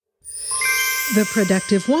The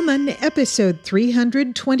Productive Woman, episode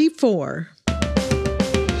 324.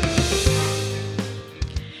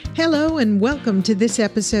 Hello and welcome to this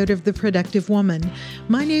episode of The Productive Woman.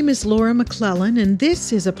 My name is Laura McClellan, and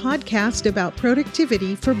this is a podcast about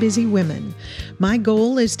productivity for busy women. My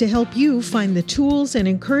goal is to help you find the tools and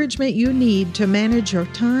encouragement you need to manage your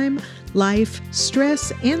time, life,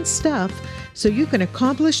 stress, and stuff so you can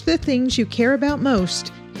accomplish the things you care about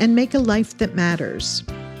most and make a life that matters.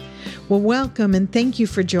 Well, welcome and thank you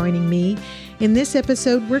for joining me. In this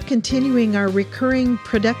episode, we're continuing our recurring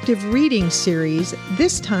productive reading series,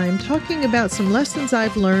 this time talking about some lessons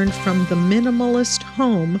I've learned from The Minimalist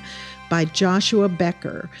Home by Joshua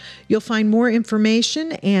Becker. You'll find more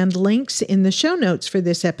information and links in the show notes for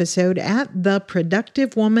this episode at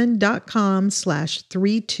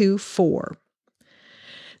theproductivewoman.com/324.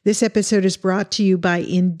 This episode is brought to you by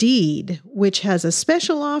Indeed, which has a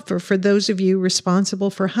special offer for those of you responsible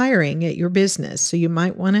for hiring at your business, so you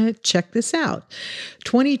might want to check this out.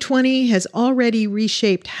 2020 has already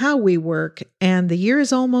reshaped how we work, and the year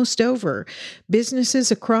is almost over. Businesses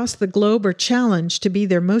across the globe are challenged to be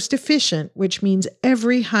their most efficient, which means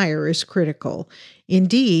every hire is critical.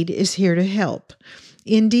 Indeed is here to help.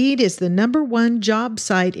 Indeed is the #1 job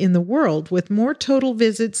site in the world with more total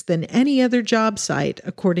visits than any other job site,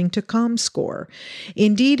 according to ComScore.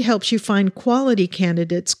 Indeed helps you find quality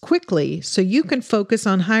candidates quickly so you can focus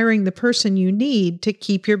on hiring the person you need to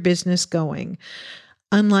keep your business going.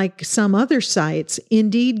 Unlike some other sites,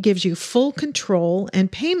 Indeed gives you full control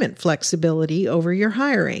and payment flexibility over your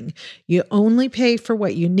hiring. You only pay for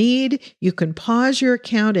what you need, you can pause your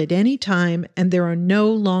account at any time, and there are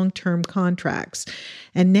no long-term contracts.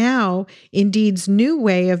 And now, Indeed's new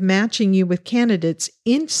way of matching you with candidates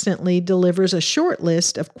instantly delivers a short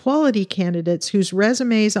list of quality candidates whose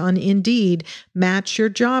resumes on Indeed match your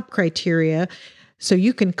job criteria, so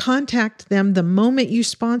you can contact them the moment you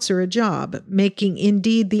sponsor a job, making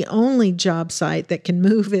Indeed the only job site that can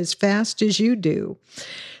move as fast as you do.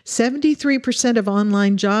 73% of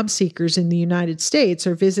online job seekers in the United States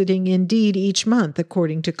are visiting Indeed each month,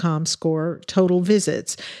 according to ComScore total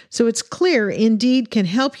visits. So it's clear Indeed can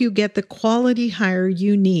help you get the quality hire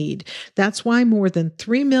you need. That's why more than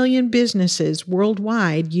 3 million businesses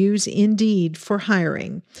worldwide use Indeed for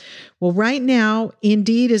hiring. Well, right now,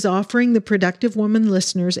 Indeed is offering the Productive Woman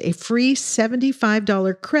listeners a free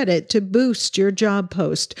 $75 credit to boost your job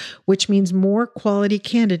post, which means more quality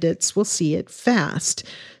candidates will see it fast.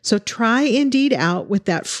 So try Indeed out with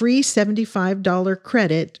that free $75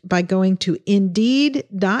 credit by going to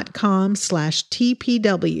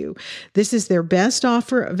Indeed.com/TPW. This is their best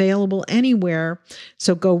offer available anywhere.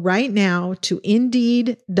 So go right now to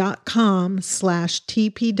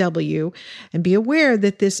Indeed.com/TPW and be aware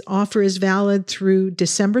that this offer is valid through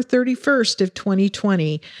December 31st of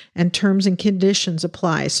 2020 and terms and conditions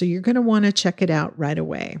apply. So you're going to want to check it out right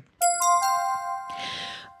away.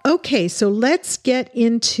 Okay, so let's get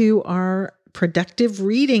into our productive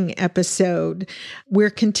reading episode. We're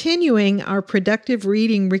continuing our productive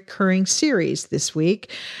reading recurring series this week.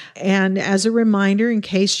 And as a reminder, in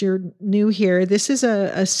case you're new here, this is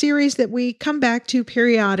a series that we come back to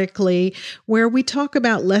periodically where we talk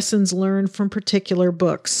about lessons learned from particular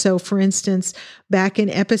books. So for instance, back in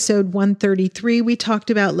episode 133, we talked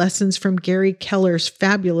about lessons from Gary Keller's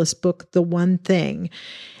fabulous book, The One Thing.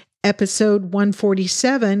 Episode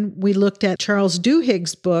 147, we looked at Charles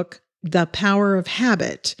Duhigg's book, The Power of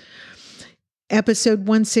Habit. Episode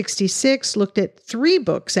 166 looked at 3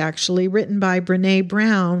 books, actually, written by Brené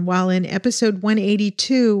Brown, while in episode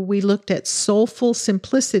 182, we looked at Soulful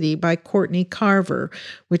Simplicity by Courtney Carver,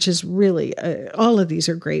 which is really, all of these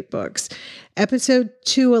are great books. Episode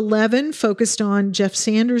 211 focused on Jeff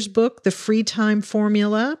Sanders' book, The Free Time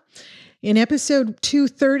Formula. In episode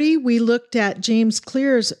 230, we looked at James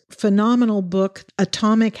Clear's phenomenal book,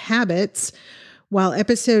 Atomic Habits, while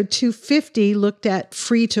episode 250 looked at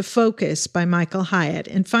Free to Focus by Michael Hyatt.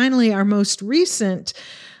 And finally, our most recent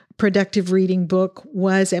productive reading book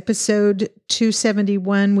was episode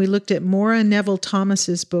 271. We looked at Maura Neville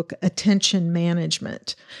Thomas's book, Attention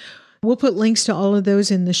Management. We'll put links to all of those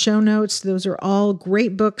in the show notes. Those are all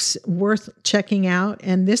great books worth checking out.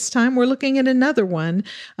 And this time we're looking at another one,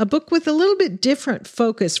 a book with a little bit different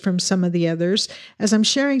focus from some of the others, as I'm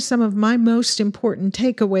sharing some of my most important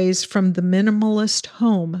takeaways from The Minimalist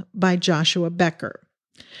Home by Joshua Becker.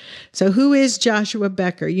 So who is Joshua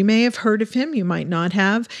Becker? You may have heard of him. You might not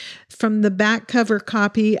have. From the back cover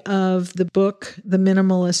copy of the book, The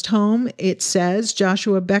Minimalist Home, it says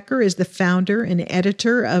Joshua Becker is the founder and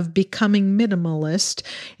editor of Becoming Minimalist,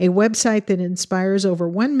 a website that inspires over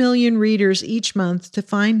 1 million readers each month to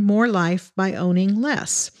find more life by owning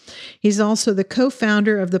less. He's also the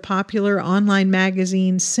co-founder of the popular online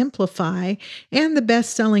magazine Simplify and the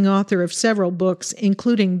best-selling author of several books,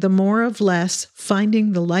 including The More of Less,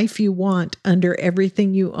 Finding the Life You Want Under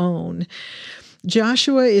Everything You Own.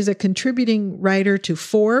 Joshua is a contributing writer to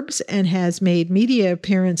Forbes and has made media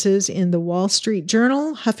appearances in the Wall Street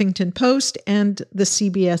Journal, Huffington Post, and the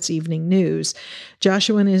CBS Evening News.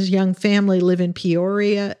 Joshua and his young family live in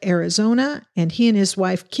Peoria, Arizona, and he and his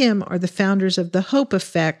wife, Kim, are the founders of The Hope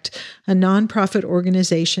Effect, a nonprofit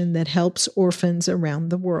organization that helps orphans around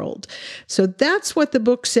the world. So that's what the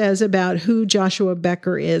book says about who Joshua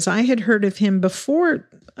Becker is. I had heard of him before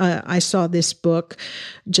I saw this book,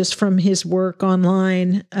 just from his work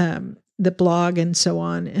online, the blog and so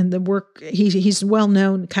on, and the work. He's well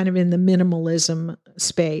known kind of in the minimalism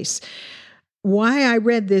space. Why I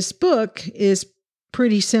read this book is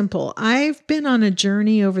pretty simple. I've been on a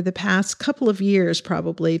journey over the past couple of years,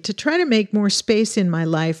 probably, to try to make more space in my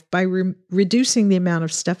life by reducing the amount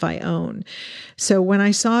of stuff I own. So when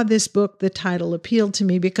I saw this book, the title appealed to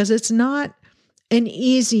me because it's not an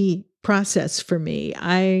easy process for me.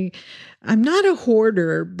 I'm not a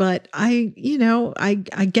hoarder, but I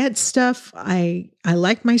get stuff. I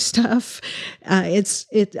like my stuff. I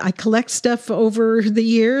collect stuff over the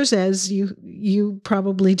years, as you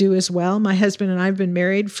probably do as well. My husband and I have been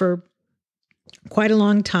married for quite a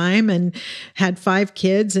long time and had 5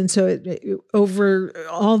 kids. And so over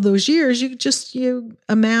all those years, you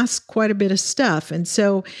amass quite a bit of stuff. And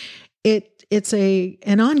so it's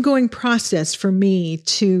an ongoing process for me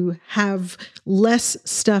to have less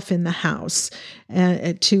stuff in the house,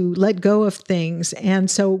 to let go of things.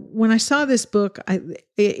 And so when I saw this book,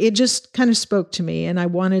 it just kind of spoke to me, and I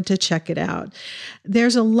wanted to check it out.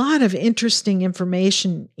 There's a lot of interesting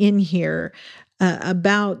information in here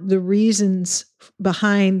about the reasons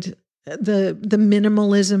behind the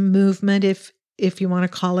minimalism movement, if you want to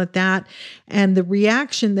call it that, and the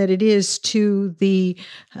reaction that it is to the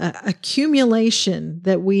accumulation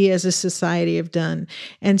that we as a society have done.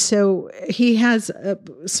 And so he has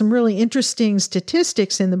some really interesting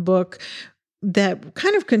statistics in the book that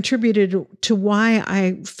kind of contributed to why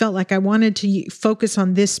I felt like I wanted to focus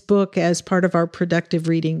on this book as part of our productive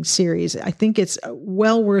reading series. I think it's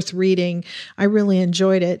well worth reading. I really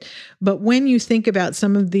enjoyed it. But when you think about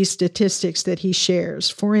some of these statistics that he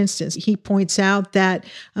shares, for instance, he points out that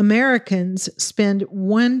Americans spend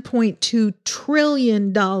 $1.2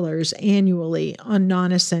 trillion annually on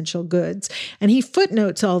non-essential goods. And he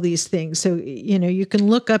footnotes all these things. So, you can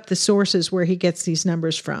look up the sources where he gets these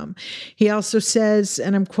numbers from. He also says,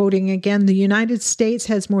 and I'm quoting again, the United States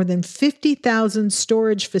has more than 50,000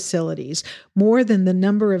 storage facilities, more than the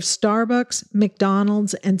number of Starbucks,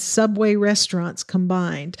 McDonald's, and Subway restaurants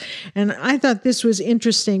combined. And I thought this was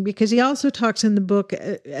interesting because he also talks in the book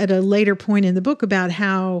at a later point in the book about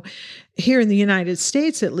how here in the United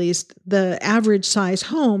States, at least, the average size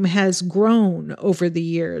home has grown over the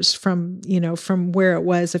years from where it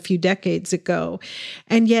was a few decades ago.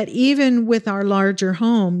 And yet, even with our larger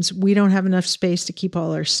homes, we don't have enough space to keep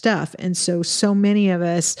all our stuff. And so many of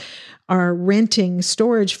us are renting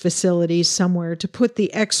storage facilities somewhere to put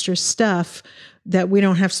the extra stuff that we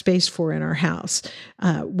don't have space for in our house.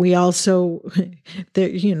 We also,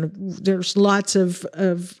 there's lots of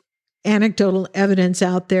anecdotal evidence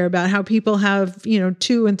out there about how people have,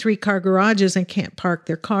 2 and 3 car garages and can't park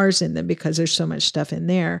their cars in them because there's so much stuff in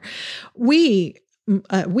there. We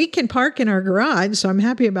can park in our garage, so I'm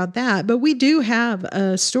happy about that. But we do have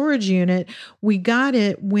a storage unit. We got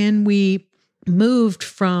it when we moved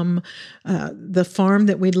from the farm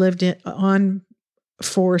that we lived on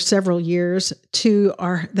for several years to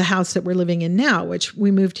the house that we're living in now, which we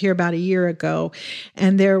moved here about a year ago.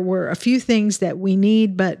 And there were a few things that we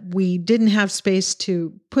need, but we didn't have space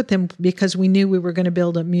to put them because we knew we were going to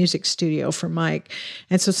build a music studio for Mike.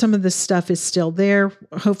 And so some of the stuff is still there.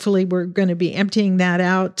 Hopefully we're going to be emptying that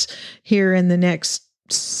out here in the next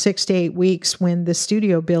 6 to 8 weeks when the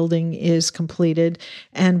studio building is completed,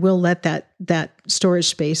 and we'll let that storage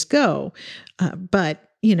space go. But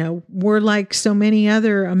we're like so many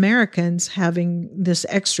other Americans having this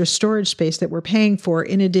extra storage space that we're paying for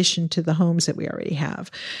in addition to the homes that we already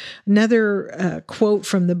have. Another quote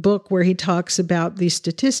from the book where he talks about these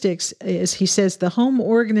statistics is, he says, the home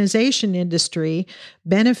organization industry,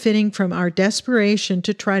 benefiting from our desperation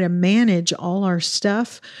to try to manage all our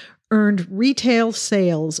stuff, earned retail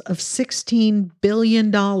sales of $16 billion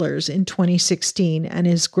in 2016 and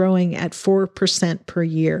is growing at 4% per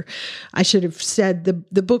year. I should have said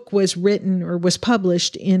the book was written or was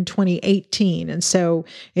published in 2018. And so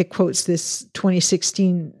it quotes this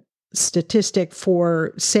 2016 statistic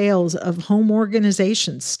for sales of home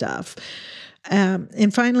organization stuff.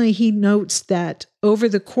 And finally, he notes that over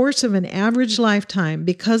the course of an average lifetime,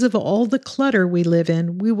 because of all the clutter we live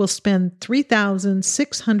in, we will spend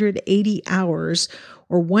 3,680 hours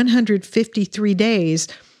or 153 days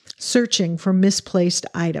searching for misplaced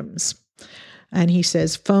items. And he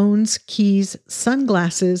says phones, keys,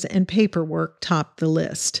 sunglasses, and paperwork top the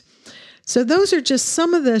list. So those are just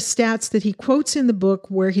some of the stats that he quotes in the book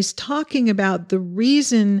where he's talking about the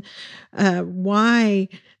reason why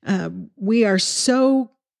we are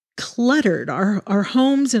so cluttered. Our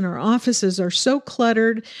homes and our offices are so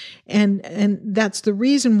cluttered. And that's the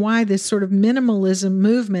reason why this sort of minimalism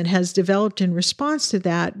movement has developed in response to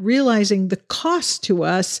that, realizing the cost to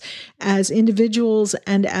us as individuals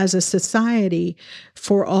and as a society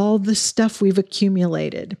for all the stuff we've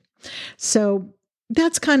accumulated. So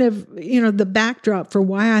that's kind of, the backdrop for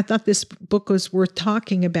why I thought this book was worth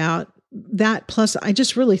talking about. That plus I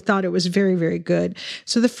just really thought it was very, very good.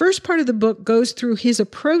 So the first part of the book goes through his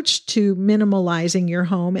approach to minimalizing your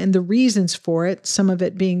home and the reasons for it, some of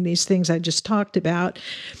it being these things I just talked about,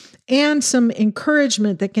 and some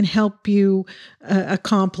encouragement that can help you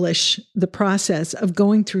accomplish the process of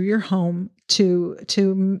going through your home to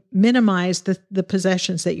minimize the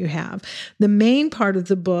possessions that you have. The main part of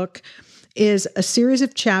the book is a series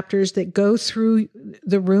of chapters that go through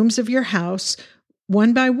the rooms of your house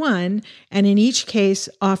one by one, and in each case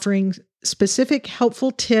offering specific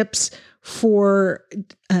helpful tips for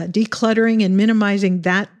decluttering and minimizing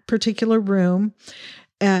that particular room.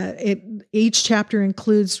 Each chapter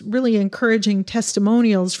includes really encouraging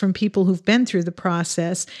testimonials from people who've been through the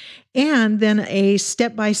process, and then a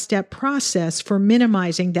step-by-step process for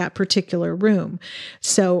minimizing that particular room.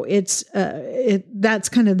 So that's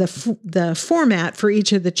kind of the format for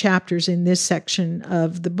each of the chapters in this section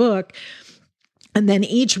of the book. And then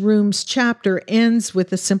each room's chapter ends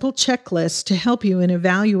with a simple checklist to help you in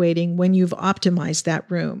evaluating when you've optimized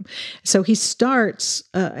that room. So he starts,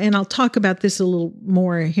 and I'll talk about this a little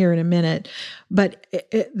more here in a minute, but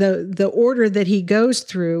the order that he goes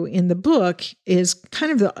through in the book is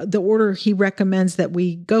kind of the order he recommends that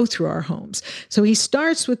we go through our homes. So he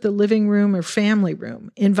starts with the living room or family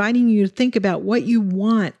room, inviting you to think about what you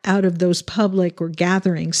want out of those public or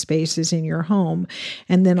gathering spaces in your home,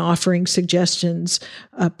 and then offering suggestions,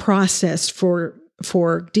 a process for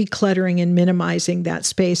decluttering and minimizing that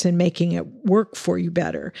space and making it work for you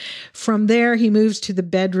better. From there, he moves to the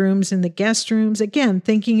bedrooms and the guest rooms. Again,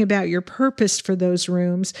 thinking about your purpose for those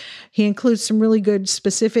rooms. He includes some really good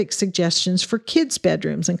specific suggestions for kids'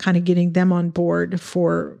 bedrooms and kind of getting them on board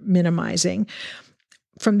for minimizing.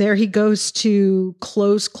 From there, he goes to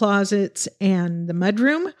clothes closets and the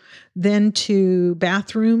mudroom, then to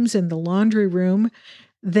bathrooms and the laundry room,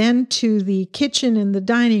 then to the kitchen and the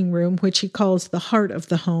dining room, which he calls the heart of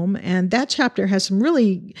the home. And that chapter has some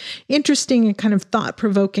really interesting and kind of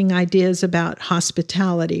thought-provoking ideas about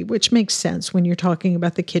hospitality, which makes sense when you're talking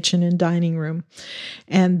about the kitchen and dining room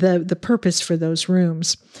and the purpose for those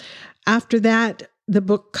rooms. After that, the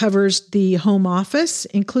book covers the home office,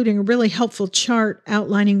 including a really helpful chart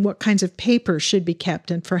outlining what kinds of paper should be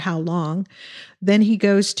kept and for how long. Then he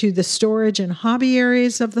goes to the storage and hobby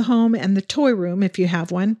areas of the home and the toy room, if you have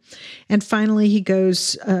one. And finally, he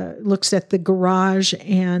looks at the garage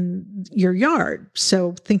and your yard.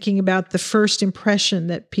 So thinking about the first impression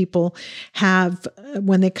that people have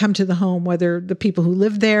when they come to the home, whether the people who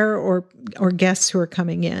live there or guests who are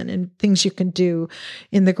coming in, and things you can do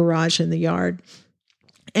in the garage and the yard.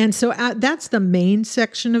 And so that's the main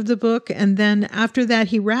section of the book. And then after that,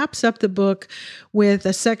 he wraps up the book with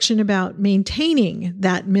a section about maintaining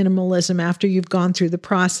that minimalism after you've gone through the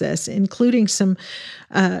process, including some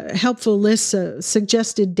helpful lists of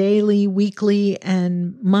suggested daily, weekly,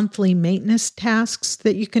 and monthly maintenance tasks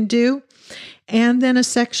that you can do. And then a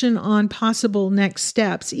section on possible next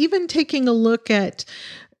steps, even taking a look at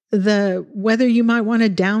whether you might want to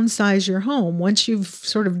downsize your home. Once you've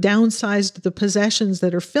sort of downsized the possessions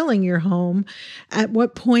that are filling your home, at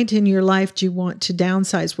what point in your life do you want to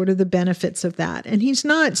downsize? What are the benefits of that? And he's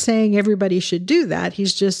not saying everybody should do that.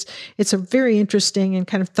 It's a very interesting and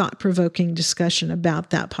kind of thought-provoking discussion about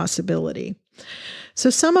that possibility. So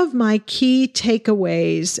some of my key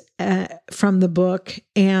takeaways from the book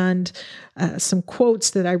and some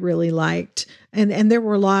quotes that I really liked, and there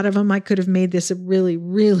were a lot of them. I could have made this a really,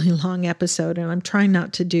 really long episode, and I'm trying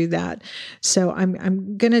not to do that. So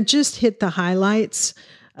I'm going to just hit the highlights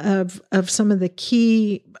of some of the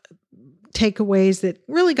key takeaways that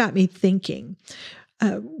really got me thinking.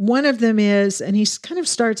 One of them is, and he kind of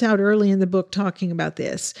starts out early in the book talking about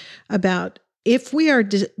this, about if we are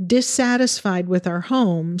dissatisfied with our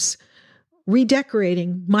homes,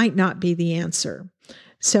 redecorating might not be the answer.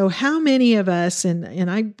 So how many of us,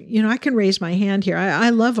 and I can raise my hand here.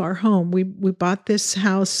 I love our home. We bought this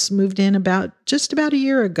house, moved in just about a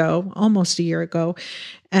year ago, almost a year ago,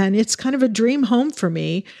 and it's kind of a dream home for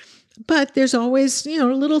me. But there's always,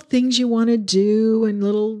 little things you want to do and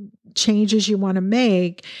little changes you want to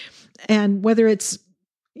make. And whether it's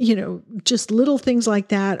just little things like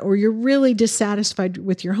that, or you're really dissatisfied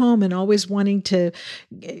with your home and always wanting to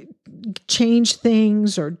change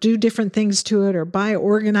things or do different things to it or buy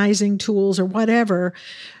organizing tools or whatever.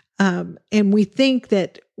 And we think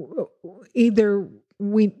that either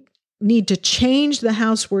we need to change the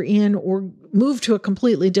house we're in or move to a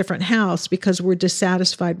completely different house because we're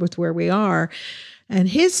dissatisfied with where we are. And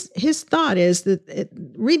his thought is that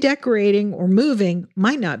redecorating or moving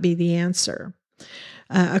might not be the answer.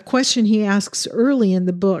 A question he asks early in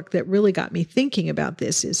the book that really got me thinking about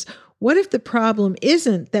this is, what if the problem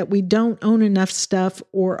isn't that we don't own enough stuff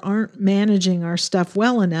or aren't managing our stuff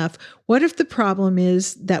well enough? What if the problem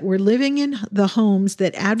is that we're living in the homes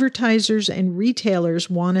that advertisers and retailers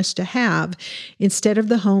want us to have instead of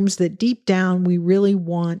the homes that deep down we really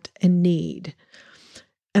want and need?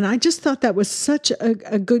 And I just thought that was such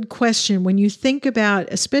a good question when you think about,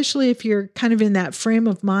 especially if you're kind of in that frame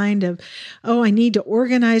of mind of, oh, I need to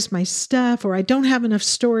organize my stuff, or I don't have enough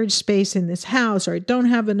storage space in this house, or I don't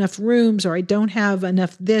have enough rooms, or I don't have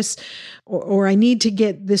enough this, or I need to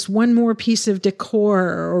get this one more piece of decor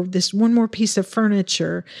or this one more piece of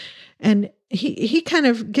furniture. And he kind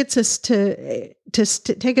of gets us to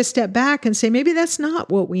take a step back and say, maybe that's not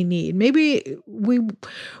what we need. Maybe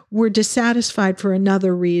we're dissatisfied for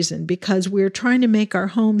another reason, because we're trying to make our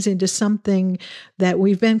homes into something that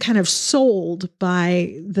we've been kind of sold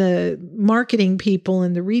by the marketing people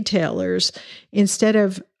and the retailers, instead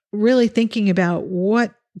of really thinking about,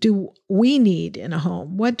 what do we need in a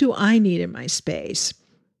home? What do I need in my space?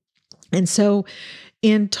 And so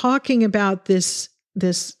in talking about this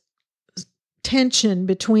tension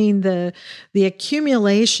between the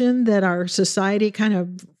accumulation that our society kind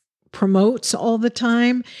of promotes all the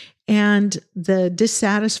time and the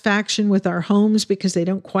dissatisfaction with our homes because they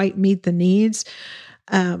don't quite meet the needs,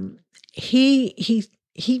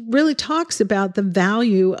 he really talks about the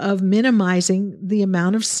value of minimizing the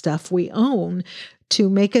amount of stuff we own to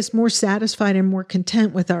make us more satisfied and more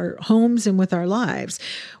content with our homes and with our lives.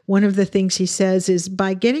 One of the things he says is,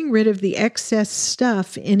 by getting rid of the excess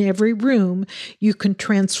stuff in every room, you can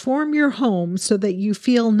transform your home so that you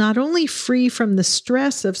feel not only free from the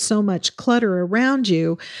stress of so much clutter around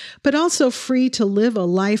you, but also free to live a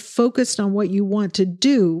life focused on what you want to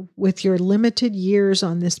do with your limited years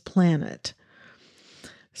on this planet.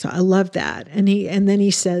 So I love that. And then he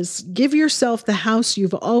says, give yourself the house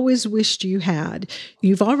you've always wished you had.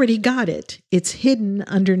 You've already got it. It's hidden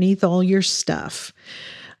underneath all your stuff.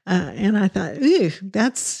 And I thought,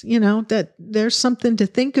 that's, that there's something to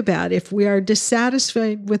think about. If we are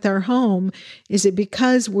dissatisfied with our home, is it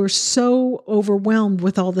because we're so overwhelmed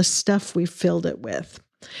with all the stuff we've filled it with?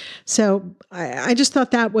 So I just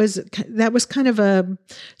thought that was kind of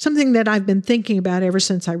something that I've been thinking about ever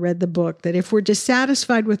since I read the book, that if we're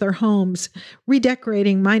dissatisfied with our homes,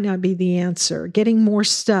 redecorating might not be the answer. Getting more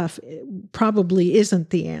stuff probably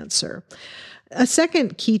isn't the answer. A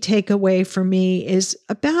second key takeaway for me is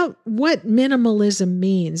about what minimalism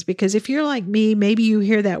means, because if you're like me, maybe you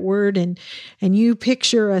hear that word and you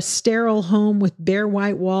picture a sterile home with bare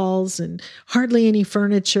white walls and hardly any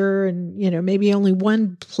furniture and, maybe only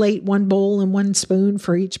one plate, one bowl, and one spoon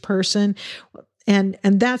for each person. And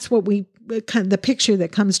that's what the picture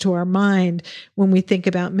that comes to our mind when we think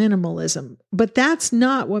about minimalism. But that's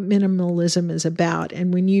not what minimalism is about.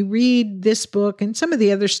 And when you read this book and some of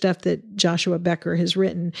the other stuff that Joshua Becker has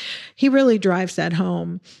written, he really drives that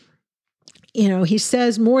home. He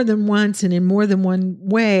says more than once and in more than one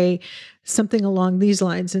way, something along these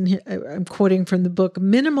lines, and I'm quoting from the book,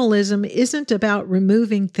 minimalism isn't about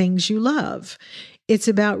removing things you love. It's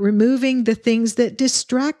about removing the things that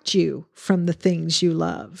distract you from the things you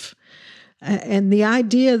love. And the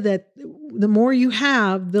idea that the more you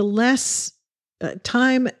have, the less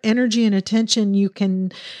time, energy, and attention you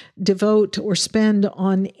can devote or spend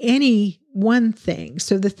on any one thing.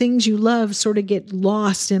 So the things you love sort of get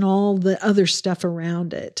lost in all the other stuff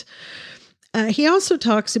around it. He also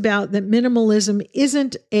talks about that minimalism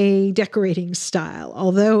isn't a decorating style,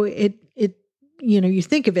 although it you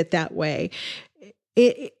think of it that way.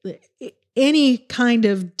 Any kind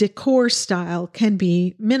of decor style can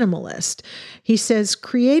be minimalist. He says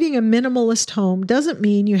creating a minimalist home doesn't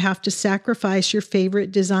mean you have to sacrifice your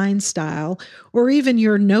favorite design style or even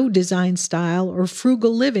your no design style or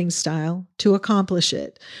frugal living style to accomplish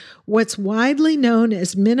it. What's widely known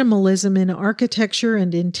as minimalism in architecture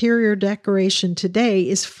and interior decoration today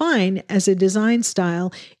is fine as a design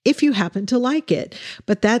style if you happen to like it,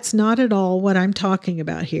 but that's not at all what I'm talking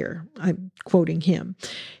about here. I'm quoting him.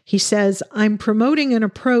 He says, I'm promoting an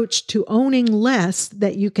approach to owning less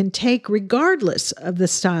that you can take regardless of the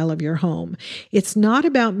style of your home. It's not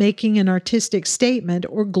about making an artistic statement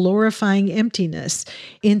or glorifying emptiness.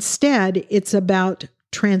 Instead, it's about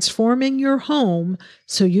transforming your home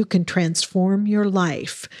so you can transform your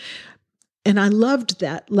life. And I loved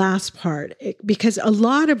that last part because a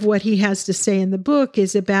lot of what he has to say in the book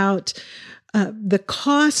is about the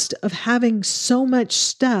cost of having so much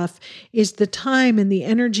stuff is the time and the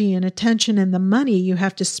energy and attention and the money you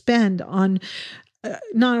have to spend on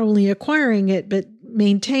not only acquiring it, but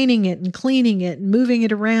maintaining it and cleaning it and moving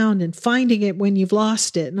it around and finding it when you've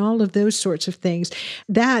lost it and all of those sorts of things.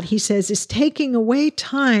 That, he says, is taking away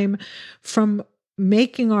time from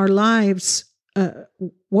making our lives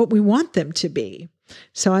what we want them to be.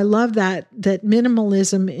 So I love that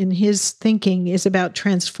minimalism in his thinking is about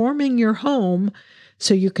transforming your home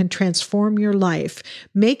so you can transform your life,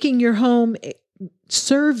 making your home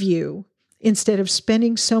serve you instead of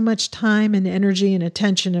spending so much time and energy and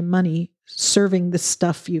attention and money serving the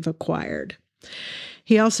stuff you've acquired.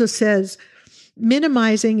 He also says,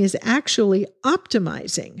 minimizing is actually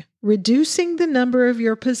optimizing, reducing the number of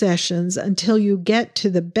your possessions until you get to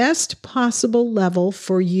the best possible level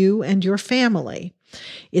for you and your family.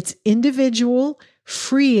 It's individual,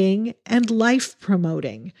 freeing, and life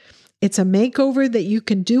promoting. It's a makeover that you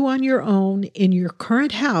can do on your own in your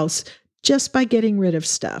current house just by getting rid of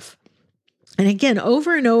stuff. And again,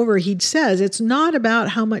 over and over, he says it's not about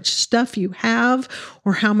how much stuff you have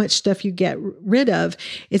or how much stuff you get rid of.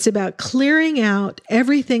 It's about clearing out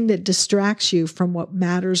everything that distracts you from what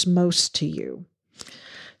matters most to you.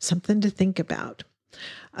 Something to think about.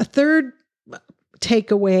 A third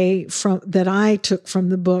takeaway that I took from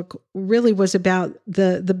the book really was about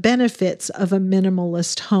the benefits of a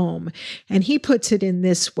minimalist home. And he puts it in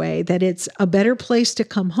this way, that it's a better place to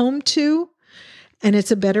come home to, and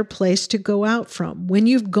it's a better place to go out from. When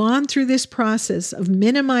you've gone through this process of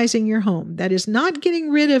minimizing your home, that is not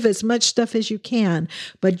getting rid of as much stuff as you can,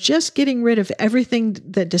 but just getting rid of everything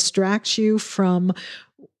that distracts you from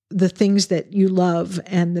the things that you love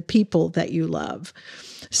and the people that you love.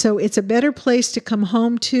 So it's a better place to come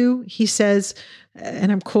home to, he says,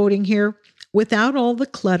 and I'm quoting here, without all the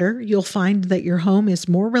clutter, you'll find that your home is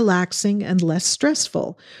more relaxing and less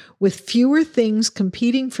stressful. With fewer things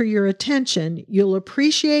competing for your attention, you'll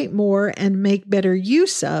appreciate more and make better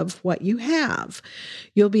use of what you have.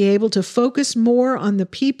 You'll be able to focus more on the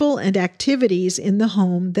people and activities in the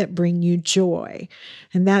home that bring you joy.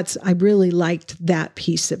 And I really liked that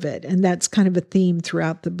piece of it. And that's kind of a theme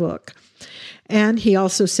throughout the book. And he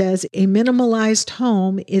also says a minimalized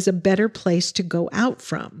home is a better place to go out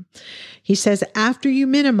from. He says after you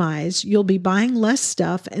minimize, you'll be buying less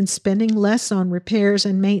stuff and spending less on repairs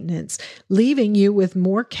and maintenance, leaving you with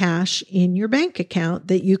more cash in your bank account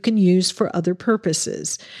that you can use for other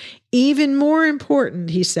purposes. Even more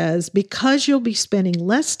important, he says, because you'll be spending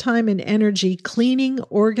less time and energy cleaning,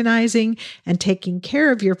 organizing, and taking care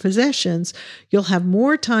of your possessions, you'll have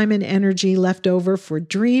more time and energy left over for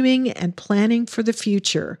dreaming and planning for the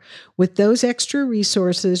future. With those extra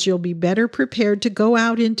resources, you'll be better prepared to go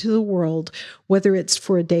out into the world, whether it's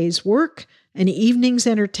for a day's work, an evening's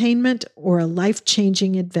entertainment, or a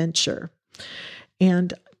life-changing adventure.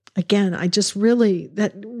 And again,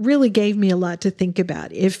 that really gave me a lot to think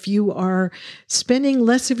about. If you are spending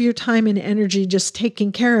less of your time and energy just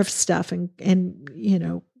taking care of stuff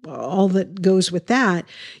and all that goes with that,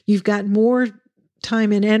 you've got more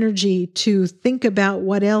time and energy to think about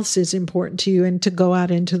what else is important to you and to go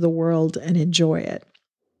out into the world and enjoy it.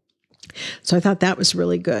 So I thought that was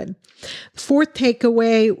really good. Fourth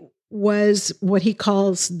takeaway was what he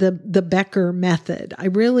calls the Becker method. I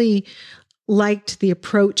really liked the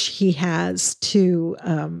approach he has to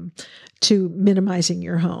minimizing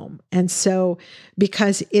your home. And so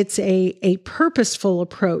because it's a purposeful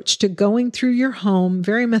approach to going through your home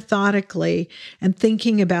very methodically and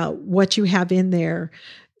thinking about what you have in there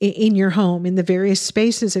in your home, in the various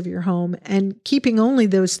spaces of your home, and keeping only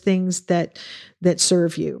those things that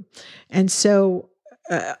serve you. And so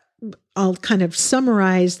I'll kind of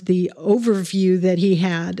summarize the overview that he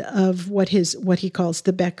had of what he calls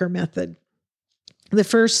the Becker method. The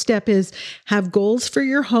first step is have goals for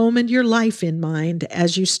your home and your life in mind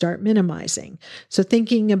as you start minimizing. So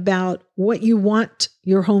thinking about what you want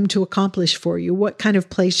your home to accomplish for you, what kind of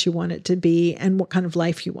place you want it to be, and what kind of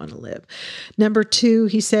life you want to live. Number 2,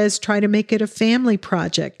 he says, try to make it a family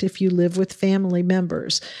project if you live with family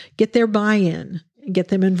members. Get their buy-in and get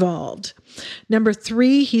them involved. Number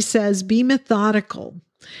 3, he says, be methodical.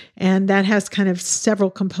 And that has kind of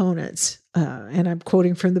several components. And I'm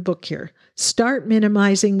quoting from the book here. Start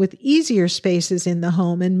minimizing with easier spaces in the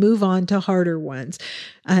home and move on to harder ones.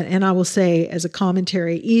 And I will say, as a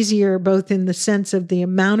commentary, easier both in the sense of the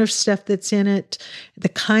amount of stuff that's in it, the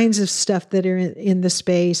kinds of stuff that are in the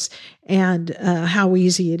space, and how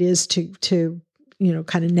easy it is to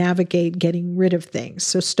kind of navigate getting rid of things.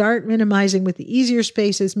 So start minimizing with the easier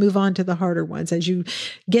spaces, move on to the harder ones. As you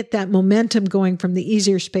get that momentum going from the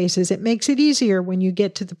easier spaces, it makes it easier when you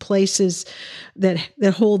get to the places that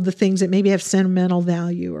hold the things that maybe have sentimental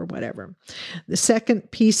value or whatever. The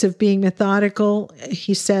second piece of being methodical,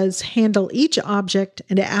 he says, handle each object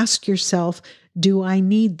and ask yourself, do I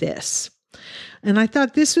need this? And I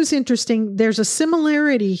thought this was interesting. There's a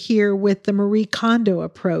similarity here with the Marie Kondo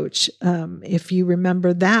approach, if you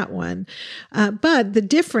remember that one. But the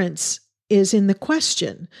difference is in the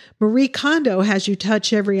question. Marie Kondo has you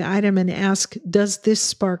touch every item and ask, does this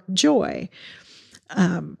spark joy?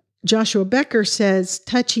 Joshua Becker says,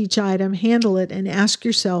 touch each item, handle it, and ask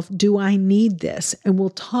yourself, do I need this? And we'll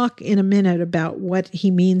talk in a minute about what he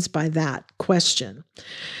means by that question.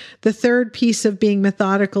 The third piece of being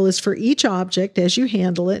methodical is for each object, as you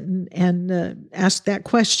handle it and ask that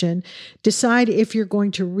question, decide if you're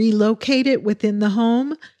going to relocate it within the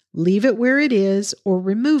home, leave it where it is, or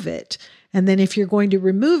remove it. And then if you're going to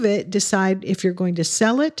remove it, decide if you're going to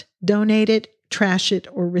sell it, donate it, trash it,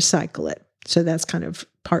 or recycle it. So that's kind of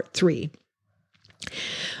part 3.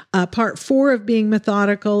 Part 4 of being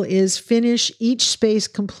methodical is finish each space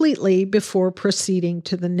completely before proceeding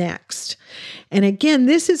to the next. And again,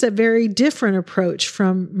 this is a very different approach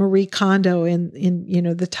from Marie Kondo in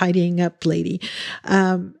the tidying up lady,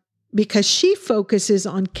 because she focuses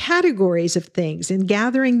on categories of things and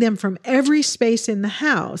gathering them from every space in the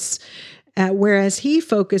house, whereas he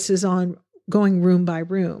focuses on going room by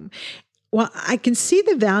room. Well, I can see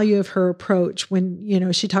the value of her approach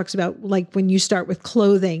when, she talks about, like, when you start with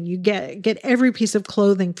clothing, you get every piece of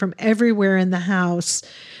clothing from everywhere in the house,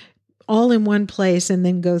 all in one place, and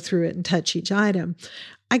then go through it and touch each item.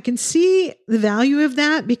 I can see the value of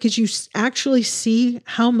that because you actually see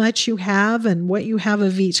how much you have and what you have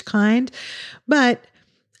of each kind. But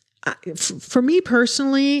for me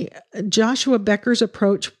personally, Joshua Becker's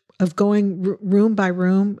approach of going room by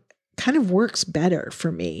room kind of works better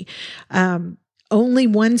for me. Only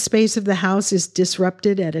one space of the house is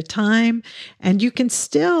disrupted at a time. And you can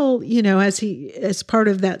still, as part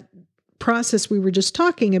of that process we were just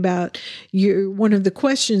talking about, one of the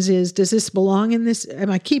questions is, does this belong in this? Am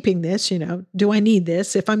I keeping this? Do I need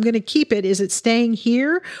this? If I'm going to keep it, is it staying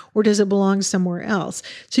here or does it belong somewhere else?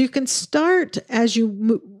 So you can start as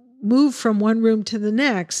you move from one room to the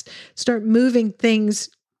next, start moving things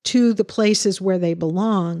to the places where they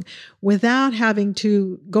belong without having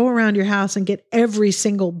to go around your house and get every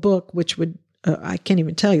single book, which would, I can't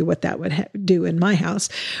even tell you what that would do in my house.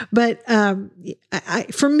 But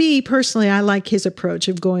for me personally, I like his approach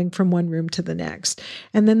of going from one room to the next.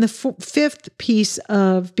 And then the fifth piece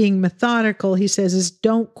of being methodical, he says, is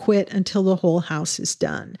don't quit until the whole house is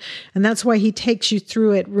done. And that's why he takes you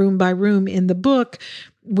through it room by room in the book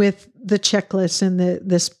with the checklist and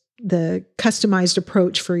the customized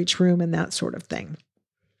approach for each room and that sort of thing.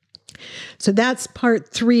 So that's part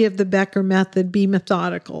 3 of the Becker method, be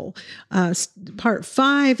methodical. Part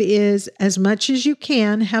 5 is, as much as you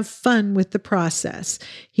can, have fun with the process.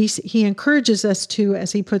 He encourages us to,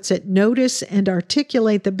 as he puts it, notice and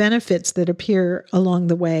articulate the benefits that appear along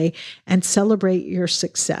the way and celebrate your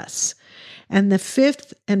success. And the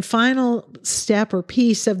 5th and final step or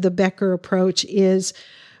piece of the Becker approach is,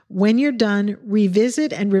 when you're done,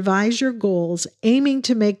 revisit and revise your goals, aiming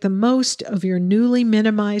to make the most of your newly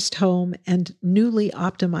minimized home and newly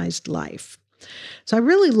optimized life. So I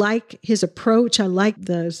really like his approach. I like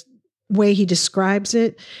the way he describes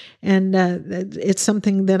it. And it's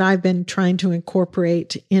something that I've been trying to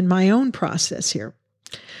incorporate in my own process here.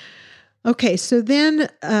 Okay, so then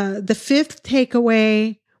the 5th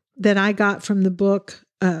takeaway that I got from the book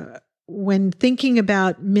when thinking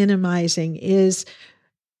about minimizing is,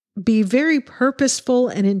 be very purposeful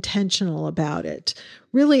and intentional about it.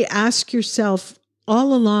 Really ask yourself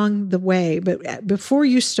all along the way, but before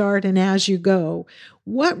you start and as you go,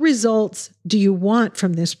 what results do you want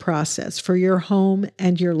from this process for your home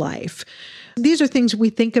and your life? These are things we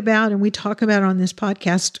think about and we talk about on this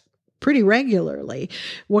podcast pretty regularly.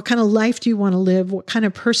 What kind of life do you want to live? What kind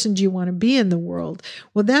of person do you want to be in the world?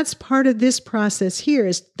 Well, that's part of this process here,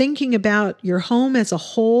 is thinking about your home as a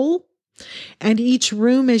whole and each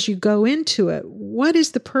room as you go into it. What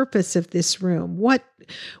is the purpose of this room? What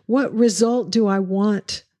result do I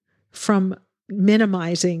want from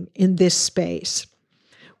minimizing in this space?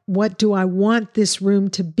 What do I want this room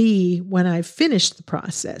to be when I've finished the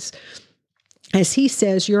process? As he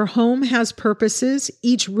says, your home has purposes,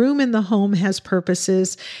 each room in the home has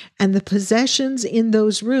purposes, and the possessions in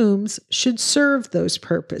those rooms should serve those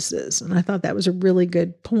purposes. And I thought that was a really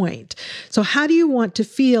good point. So how do you want to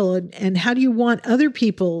feel, and how do you want other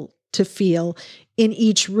people to feel in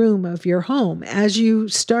each room of your home as you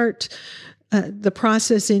start the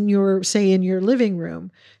process in your living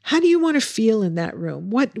room? How do you want to feel in that room?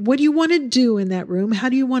 What do you want to do in that room? How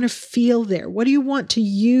do you want to feel there? What do you want to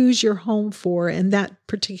use your home for in that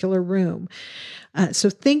particular room? So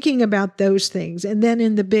thinking about those things. And then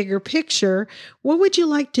in the bigger picture, what would you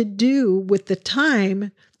like to do with the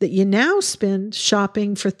time that you now spend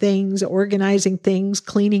shopping for things, organizing things,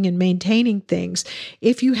 cleaning and maintaining things?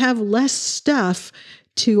 If you have less stuff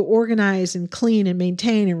to organize and clean and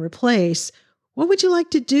maintain and replace, what would you like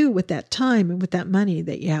to do with that time and with that money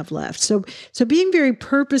that you have left? So being very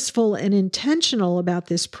purposeful and intentional about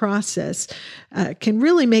this process can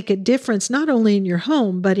really make a difference, not only in your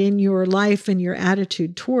home, but in your life and your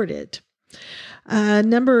attitude toward it.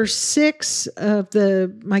 Number 6 of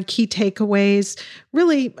my key takeaways,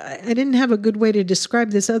 really, I didn't have a good way to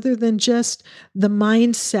describe this other than just the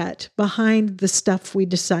mindset behind the stuff we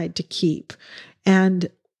decide to keep, and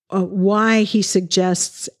why he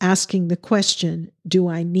suggests asking the question, do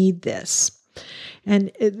I need this?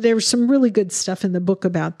 And there's some really good stuff in the book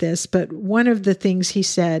about this, but one of the things he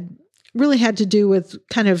said really had to do with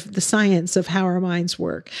kind of the science of how our minds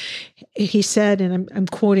work. He said, and I'm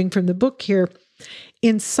quoting from the book here,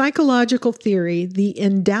 in psychological theory, the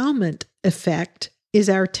endowment effect is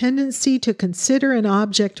our tendency to consider an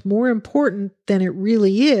object more important than it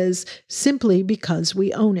really is simply because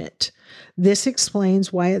we own it. This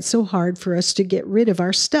explains why it's so hard for us to get rid of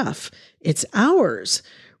our stuff. It's ours.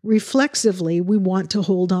 Reflexively, we want to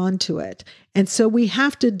hold on to it. And so we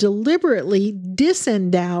have to deliberately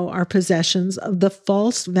disendow our possessions of the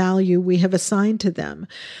false value we have assigned to them.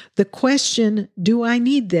 The question, do I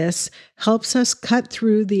need this, helps us cut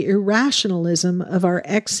through the irrationalism of our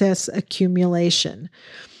excess accumulation.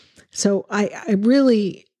 So I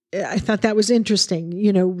thought that was interesting.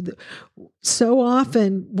 You know, so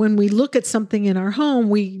often when we look at something in our home,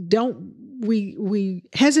 we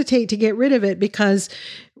hesitate to get rid of it because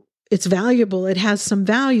it's valuable. It has some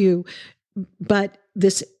value. But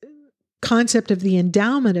this concept of the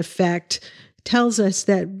endowment effect tells us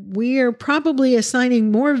that we are probably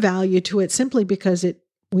assigning more value to it simply because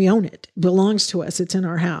we own it. It belongs to us. It's in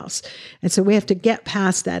our house. And so we have to get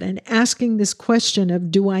past that. And asking this question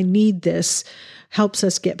of, do I need this, helps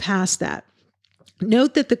us get past that.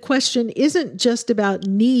 Note that the question isn't just about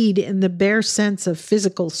need in the bare sense of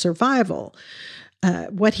physical survival.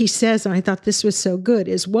 What he says, and I thought this was so good,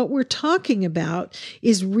 is what we're talking about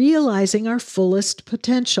is realizing our fullest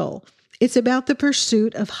potential. It's about the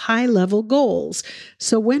pursuit of high-level goals.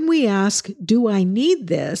 So when we ask, do I need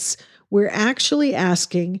this, we're actually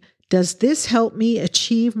asking, does this help me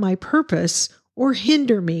achieve my purpose or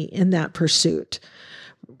hinder me in that pursuit?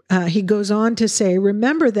 He goes on to say,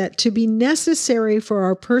 remember that to be necessary for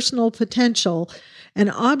our personal potential, an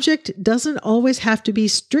object doesn't always have to be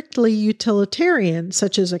strictly utilitarian,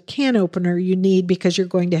 such as a can opener you need because you're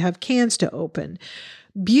going to have cans to open.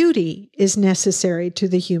 Beauty is necessary to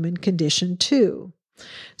the human condition too.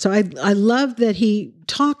 So I love that he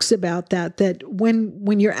talks about that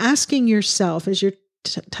when you're asking yourself, as you're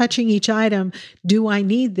touching each item, do I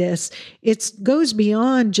need this? It goes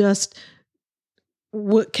beyond just,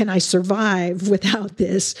 what can I survive without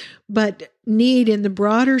this? But need in the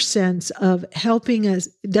broader sense of helping us.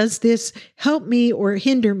 Does this help me or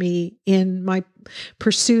hinder me in my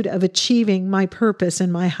pursuit of achieving my purpose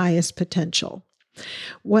and my highest potential?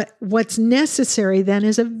 What's necessary then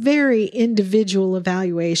is a very individual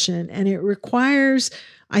evaluation, and it requires,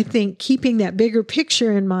 I think, keeping that bigger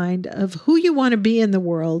picture in mind of who you want to be in the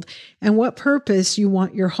world and what purpose you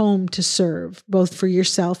want your home to serve, both for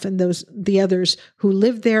yourself and the others who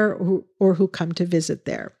live there or who come to visit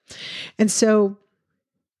there. And so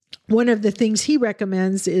one of the things he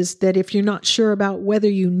recommends is that if you're not sure about whether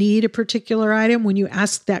you need a particular item, when you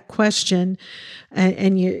ask that question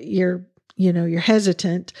and you're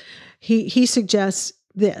hesitant, he suggests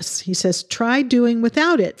this. He says, try doing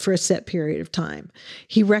without it for a set period of time.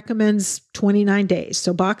 He recommends 29 days.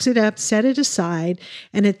 So box it up, set it aside.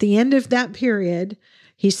 And at the end of that period,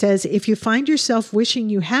 he says, if you find yourself wishing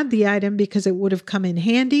you had the item because it would have come in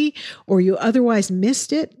handy or you otherwise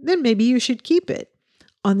missed it, then maybe you should keep it.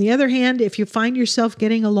 On the other hand, if you find yourself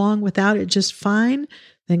getting along without it just fine,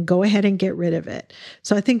 then go ahead and get rid of it.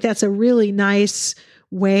 So I think that's a really nice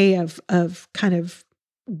way of kind of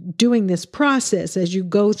doing this process as you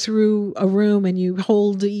go through a room and you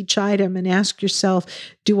hold each item and ask yourself,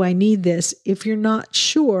 do I need this? If you're not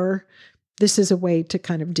sure, this is a way to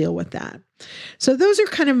kind of deal with that. So those are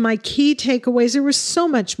kind of my key takeaways. There was so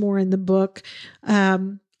much more in the book.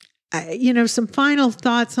 Some final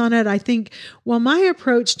thoughts on it. I think, while my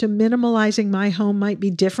approach to minimalizing my home might be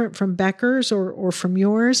different from Becker's or from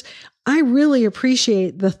yours, I really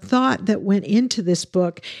appreciate the thought that went into this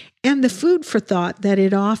book and the food for thought that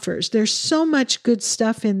it offers. There's so much good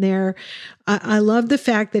stuff in there. I love the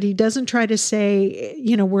fact that he doesn't try to say,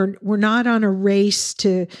 we're not on a race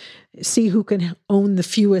to see who can own the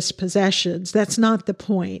fewest possessions. That's not the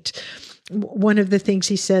point. One of the things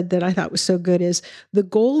he said that I thought was so good is the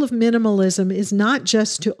goal of minimalism is not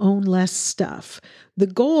just to own less stuff. The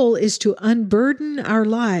goal is to unburden our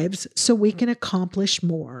lives so we can accomplish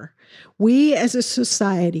more. We as a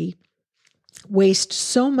society waste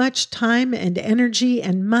so much time and energy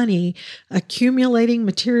and money accumulating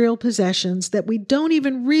material possessions that we don't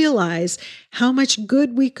even realize how much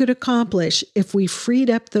good we could accomplish if we freed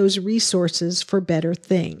up those resources for better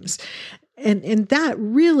things. And that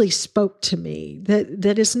really spoke to me,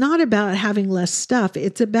 that it's not about having less stuff.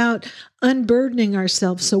 It's about unburdening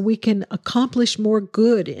ourselves so we can accomplish more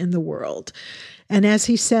good in the world. And as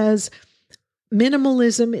he says,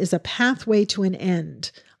 minimalism is a pathway to an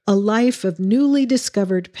end, a life of newly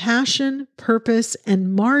discovered passion, purpose,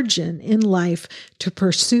 and margin in life to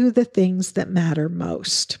pursue the things that matter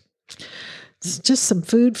most. It's just some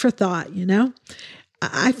food for thought,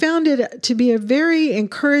 I found it to be a very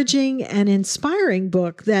encouraging and inspiring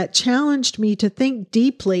book that challenged me to think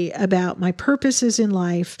deeply about my purposes in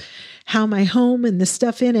life, how my home and the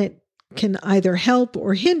stuff in it can either help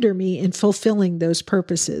or hinder me in fulfilling those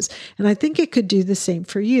purposes. And I think it could do the same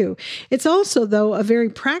for you. It's also, though, a very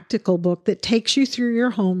practical book that takes you through your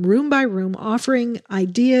home room by room, offering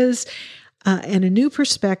ideas and a new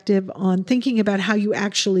perspective on thinking about how you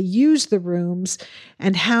actually use the rooms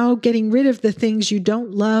and how getting rid of the things you don't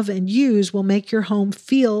love and use will make your home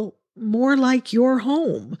feel more like your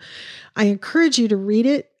home. I encourage you to read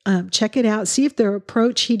it, check it out, see if the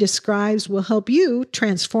approach he describes will help you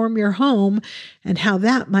transform your home and how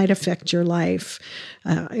that might affect your life.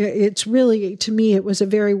 It's really, to me, it was a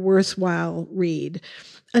very worthwhile read.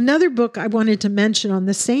 Another book I wanted to mention on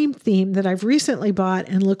the same theme that I've recently bought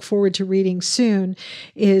and look forward to reading soon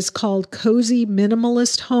is called Cozy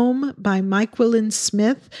Minimalist Home by Miquelin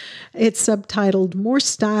Smith. It's subtitled More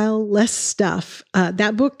Style, Less Stuff.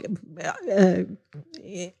 That book,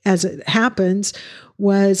 as it happens,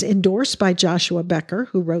 was endorsed by Joshua Becker,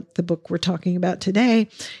 who wrote the book we're talking about today.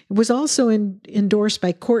 It was also endorsed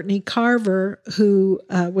by Courtney Carver, who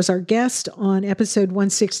was our guest on episode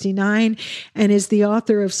 169 and is the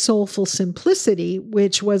author of Soulful Simplicity,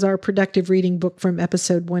 which was our productive reading book from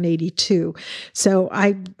episode 182. So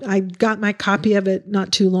I got my copy of it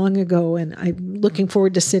not too long ago, and I'm looking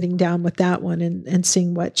forward to sitting down with that one and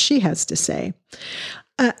seeing what she has to say.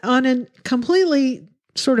 On a completely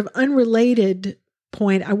sort of unrelated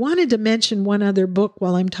point, I wanted to mention one other book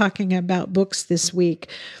while I'm talking about books this week.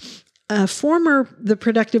 Former The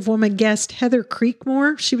Productive Woman guest, Heather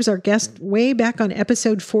Creekmore, she was our guest way back on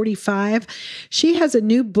episode 45. She has a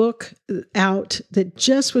new book out that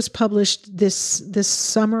just was published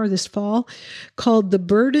this fall, called The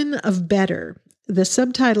Burden of Better. The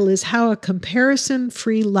subtitle is How a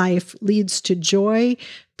Comparison-Free Life Leads to Joy,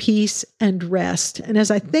 Peace, and Rest. And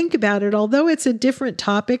as I think about it, although it's a different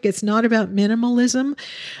topic, it's not about minimalism,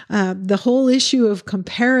 the whole issue of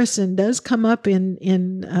comparison does come up in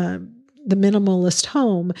the Minimalist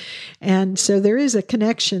Home. And so there is a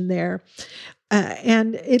connection there.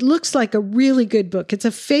 And it looks like a really good book. It's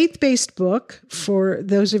a faith-based book for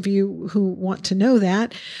those of you who want to know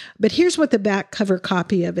that. But here's what the back cover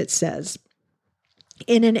copy of it says.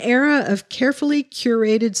 In an era of carefully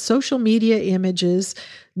curated social media images,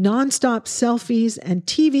 nonstop selfies, and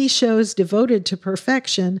TV shows devoted to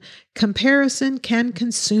perfection, comparison can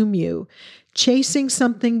consume you. Chasing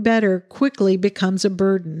something better quickly becomes a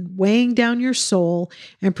burden, weighing down your soul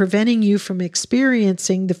and preventing you from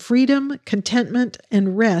experiencing the freedom, contentment,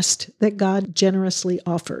 and rest that God generously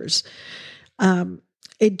offers.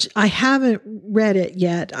 I haven't read it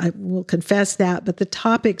yet, I will confess that, but the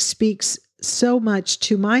topic speaks so much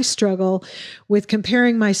to my struggle with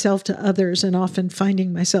comparing myself to others and often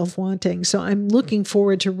finding myself wanting. So I'm looking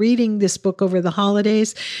forward to reading this book over the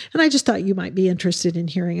holidays, and I just thought you might be interested in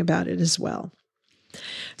hearing about it as well.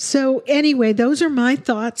 So anyway, those are my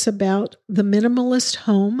thoughts about The Minimalist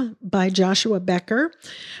Home by Joshua Becker.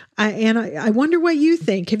 I wonder what you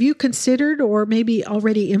think. Have you considered or maybe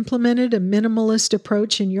already implemented a minimalist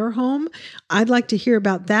approach in your home? I'd like to hear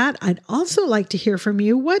about that. I'd also like to hear from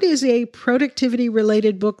you. What is a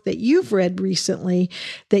productivity-related book that you've read recently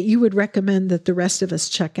that you would recommend that the rest of us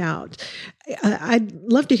check out? I'd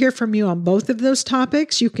love to hear from you on both of those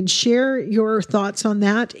topics. You can share your thoughts on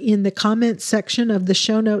that in the comments section of the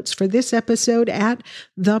show notes for this episode at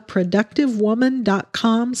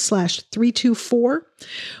theproductivewoman.com/324,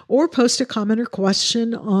 or post a comment or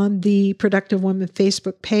question on the Productive Woman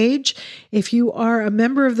Facebook page. If you are a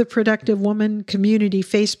member of the Productive Woman Community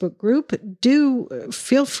Facebook group, do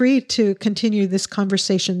feel free to continue this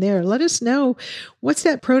conversation there. Let us know what's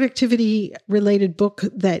that productivity-related book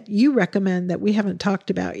that you recommend that we haven't talked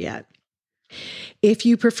about yet. If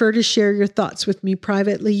you prefer to share your thoughts with me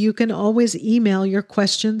privately, you can always email your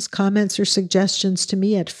questions, comments, or suggestions to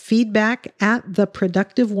me at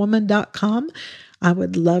feedback@theproductivewoman.com. I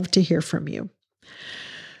would love to hear from you.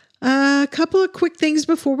 A couple of quick things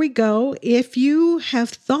before we go. If you have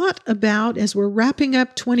thought about, as we're wrapping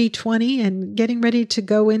up 2020 and getting ready to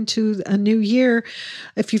go into a new year,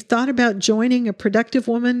 if you've thought about joining a Productive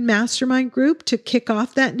Woman mastermind group to kick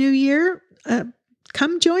off that new year,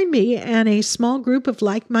 come join me and a small group of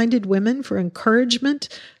like-minded women for encouragement,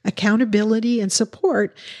 accountability, and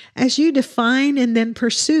support as you define and then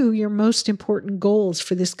pursue your most important goals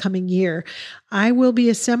for this coming year. I will be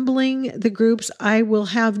assembling the groups. I will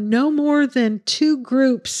have no more than 2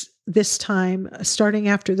 groups this time, starting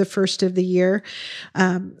after the first of the year.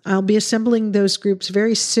 I'll be assembling those groups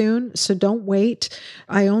very soon, so don't wait.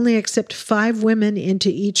 I only accept 5 women into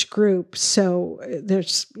each group, so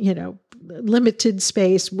there's, limited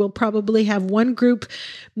space. We'll probably have one group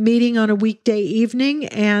meeting on a weekday evening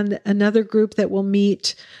and another group that will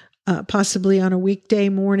meet possibly on a weekday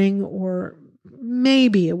morning or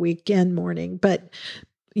maybe a weekend morning. But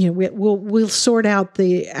we'll sort out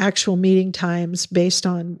the actual meeting times based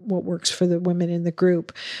on what works for the women in the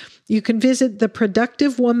group. You can visit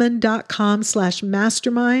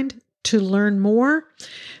theproductivewoman.com/mastermind to learn more,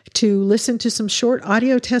 to listen to some short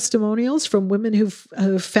audio testimonials from women who've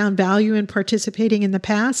found value in participating in the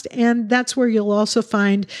past. And that's where you'll also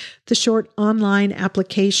find the short online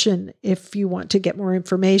application if you want to get more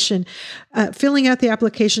information. Filling out the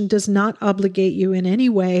application does not obligate you in any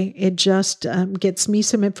way. It just gets me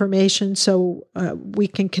some information so we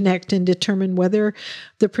can connect and determine whether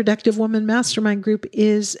the Productive Woman Mastermind Group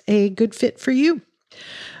is a good fit for you.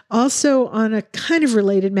 Also, on a kind of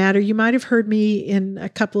related matter, you might have heard me in a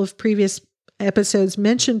couple of previous episodes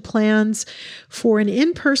mention plans for an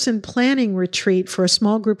in-person planning retreat for a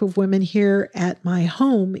small group of women here at my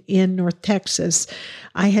home in North Texas.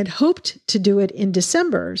 I had hoped to do it in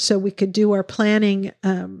December so we could do our planning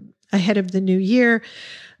ahead of the new year,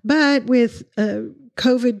 but with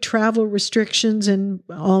COVID travel restrictions and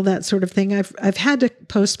all that sort of thing, I've had to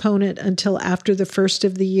postpone it until after the first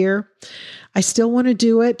of the year. I still want to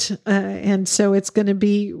do it, and so it's going to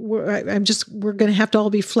be. We're going to have to all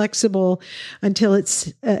be flexible until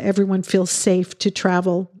it's everyone feels safe to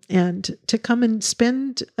travel and to come and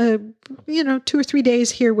spend 2 or 3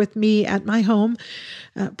 days here with me at my home,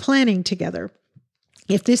 planning together.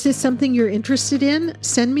 If this is something you're interested in,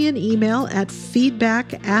 send me an email at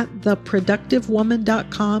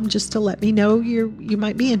feedback@theproductivewoman.com just to let me know you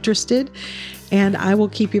might be interested, and I will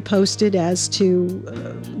keep you posted as to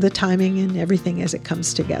the timing and everything as it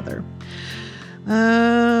comes together.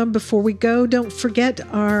 Before we go, don't forget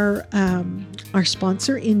our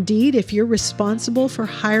sponsor, Indeed. If you're responsible for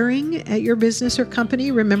hiring at your business or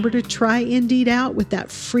company, remember to try Indeed out with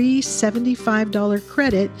that free $75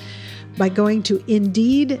 credit by going to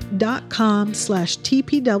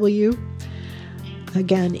Indeed.com/TPW.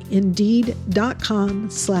 Again,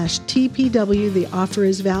 Indeed.com/TPW. The offer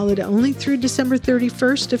is valid only through December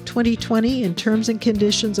 31st of 2020, and terms and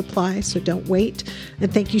conditions apply, so don't wait.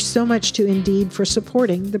 And thank you so much to Indeed for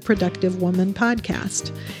supporting the Productive Woman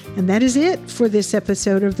podcast. And that is it for this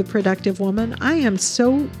episode of The Productive Woman. I am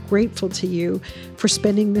so grateful to you for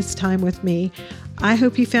spending this time with me. I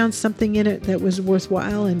hope you found something in it that was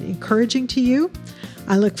worthwhile and encouraging to you.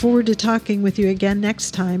 I look forward to talking with you again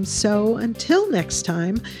next time. So until next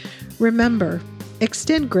time, remember,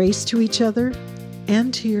 extend grace to each other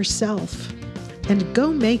and to yourself, and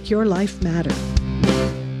go make your life matter.